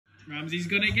Ramsay's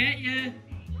gonna get you.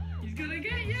 He's gonna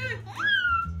get you.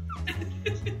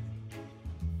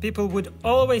 People would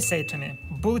always say to me,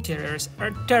 bull terriers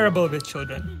are terrible with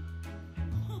children.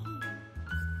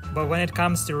 But when it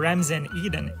comes to Ramsay and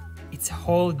Eden, it's a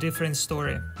whole different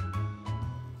story.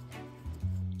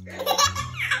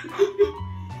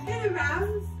 Hey,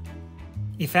 Rams.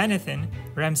 If anything,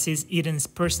 Ramsay is Eden's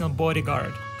personal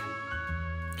bodyguard.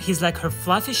 He's like her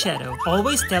fluffy shadow,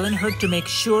 always telling her to make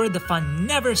sure the fun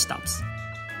never stops.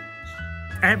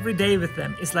 Every day with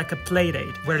them is like a play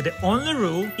date, where the only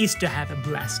rule is to have a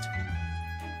blast.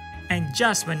 And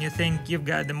just when you think you've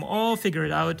got them all figured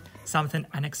out, something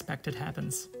unexpected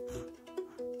happens.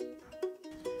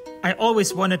 I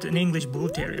always wanted an English bull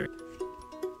terrier.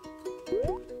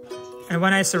 And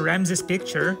when I saw Ramsay's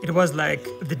picture, it was like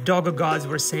the doggo gods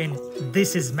were saying,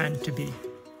 this is meant to be.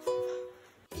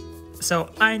 So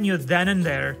I knew then and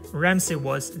there, Ramsay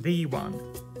was the one.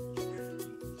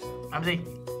 Ramsay.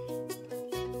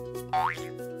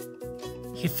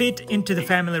 He fit into the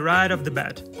family right off the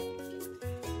bat.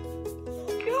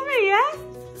 Come here.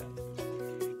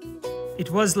 It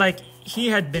was like he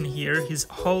had been here his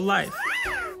whole life.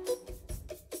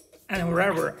 And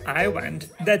wherever I went,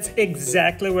 that's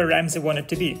exactly where Ramsay wanted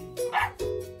to be.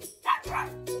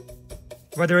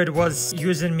 Whether it was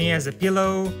using me as a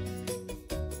pillow,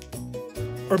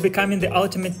 or becoming the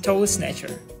ultimate toe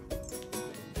snatcher.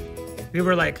 We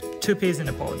were like two peas in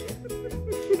a pod.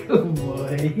 Oh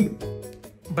boy.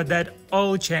 But that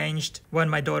all changed when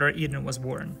my daughter Eden was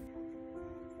born.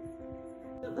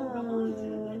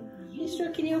 You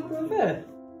stroking your brother?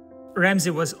 Ramsay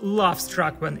was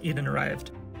love-struck when Eden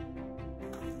arrived.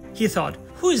 He thought,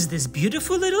 who is this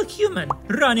beautiful little human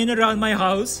running around my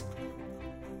house?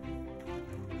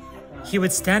 He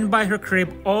would stand by her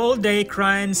crib all day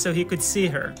crying so he could see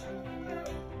her.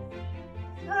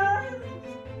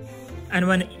 And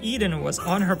when Eden was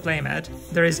on her playmat,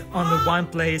 there is only one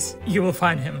place you will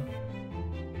find him.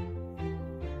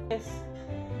 Yes.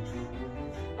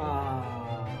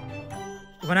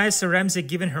 When I saw Ramsay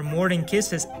giving her morning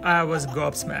kisses, I was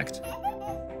gobsmacked.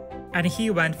 And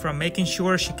he went from making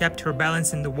sure she kept her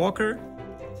balance in the walker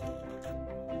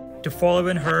to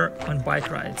following her on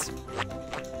bike rides.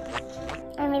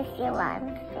 I miss you,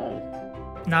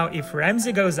 Ramsay. Now, if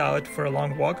Ramsay goes out for a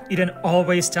long walk, Eden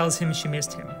always tells him she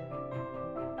missed him.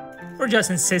 Or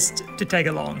just insists to tag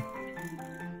along.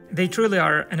 They truly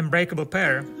are an unbreakable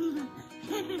pair.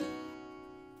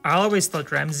 I always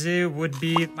thought Ramsay would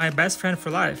be my best friend for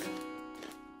life.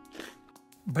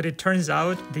 But it turns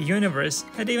out the universe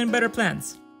had even better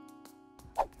plans.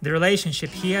 The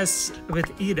relationship he has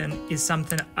with Eden is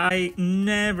something I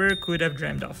never could have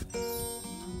dreamed of.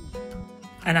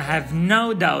 And I have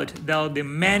no doubt there'll be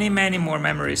many, many more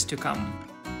memories to come.